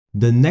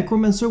The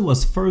Necromancer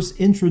was first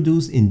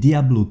introduced in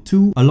Diablo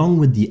 2 along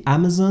with the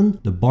Amazon,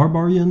 the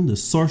Barbarian, the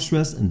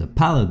Sorceress, and the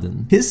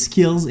Paladin. His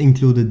skills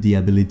included the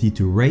ability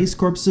to raise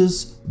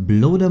corpses,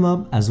 blow them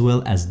up, as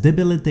well as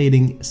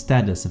debilitating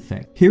status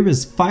effect. Here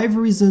is 5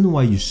 reasons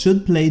why you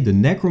should play the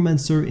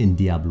Necromancer in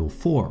Diablo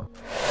 4.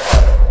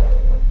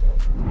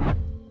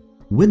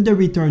 With the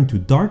return to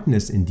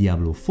darkness in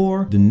Diablo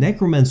 4, the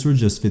Necromancer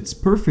just fits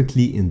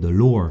perfectly in the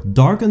lore,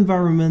 dark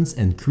environments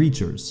and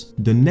creatures.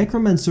 The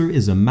Necromancer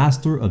is a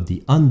master of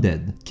the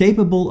undead,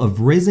 capable of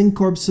raising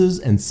corpses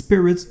and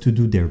spirits to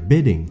do their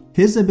bidding.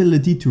 His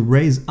ability to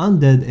raise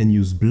undead and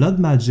use blood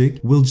magic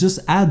will just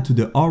add to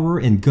the horror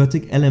and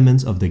gothic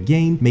elements of the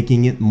game,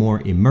 making it more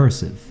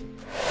immersive.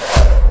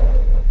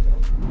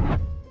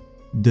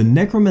 The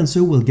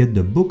Necromancer will get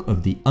the Book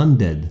of the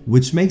Undead,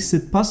 which makes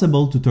it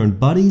possible to turn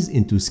bodies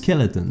into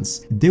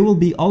skeletons. There will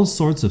be all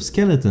sorts of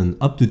skeletons,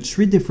 up to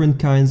 3 different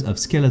kinds of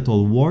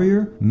skeletal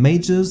warrior,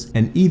 mages,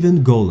 and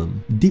even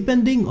golem.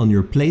 Depending on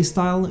your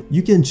playstyle,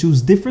 you can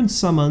choose different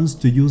summons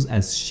to use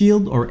as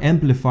shield or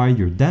amplify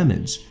your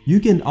damage. You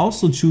can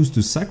also choose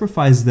to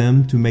sacrifice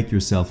them to make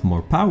yourself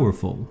more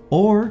powerful.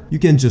 Or you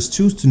can just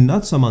choose to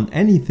not summon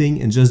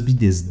anything and just be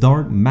this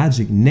dark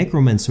magic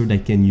Necromancer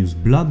that can use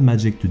blood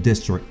magic to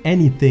destroy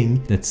anything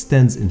that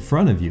stands in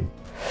front of you.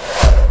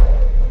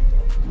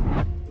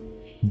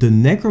 The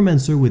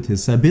Necromancer, with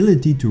his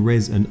ability to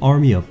raise an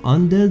army of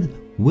undead,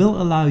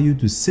 will allow you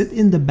to sit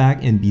in the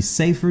back and be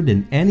safer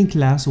than any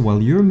class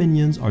while your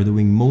minions are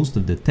doing most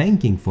of the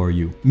tanking for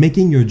you,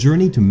 making your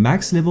journey to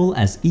max level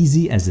as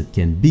easy as it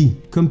can be.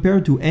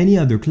 Compared to any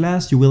other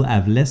class, you will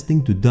have less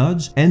things to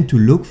dodge and to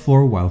look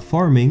for while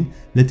farming,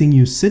 letting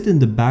you sit in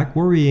the back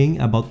worrying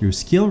about your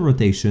skill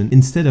rotation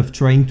instead of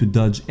trying to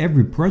dodge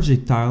every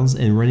projectiles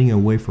and running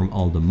away from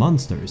all the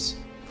monsters.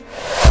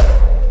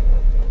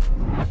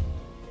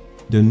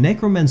 The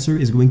Necromancer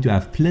is going to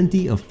have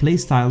plenty of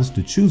playstyles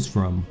to choose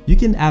from. You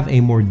can have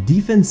a more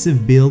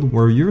defensive build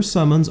where your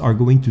summons are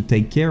going to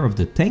take care of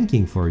the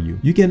tanking for you.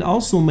 You can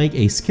also make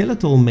a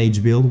skeletal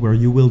mage build where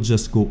you will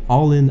just go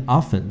all in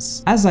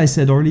offense. As I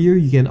said earlier,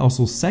 you can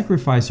also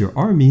sacrifice your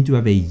army to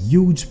have a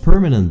huge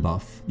permanent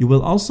buff. You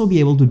will also be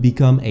able to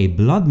become a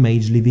blood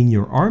mage, leaving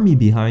your army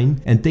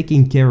behind and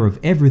taking care of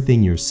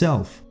everything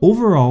yourself.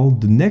 Overall,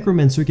 the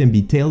Necromancer can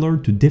be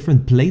tailored to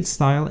different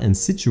playstyle and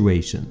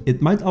situation.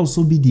 It might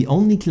also be the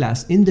only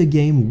class in the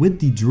game with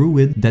the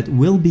druid that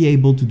will be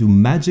able to do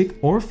magic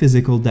or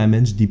physical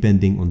damage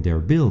depending on their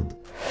build.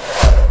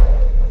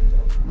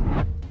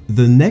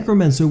 The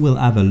Necromancer will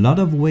have a lot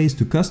of ways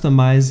to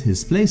customize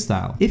his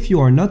playstyle. If you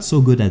are not so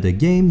good at the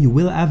game, you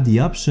will have the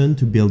option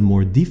to build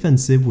more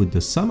defensive with the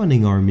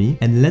summoning army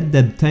and let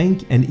them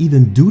tank and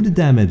even do the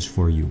damage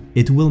for you.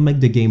 It will make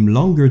the game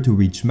longer to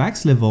reach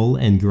max level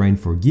and grind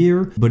for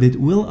gear, but it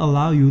will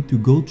allow you to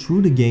go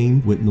through the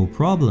game with no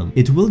problem.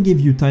 It will give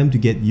you time to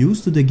get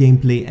used to the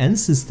gameplay and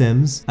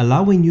systems,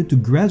 allowing you to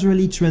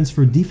gradually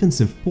transfer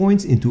defensive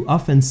points into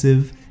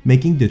offensive,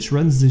 making the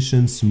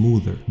transition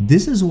smoother.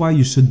 This is why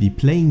you should be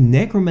playing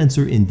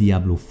Necromancer in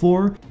Diablo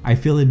 4. I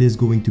feel it is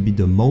going to be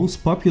the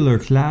most popular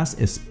class,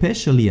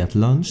 especially at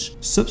launch.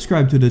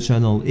 Subscribe to the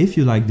channel if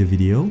you like the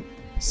video.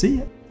 See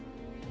ya!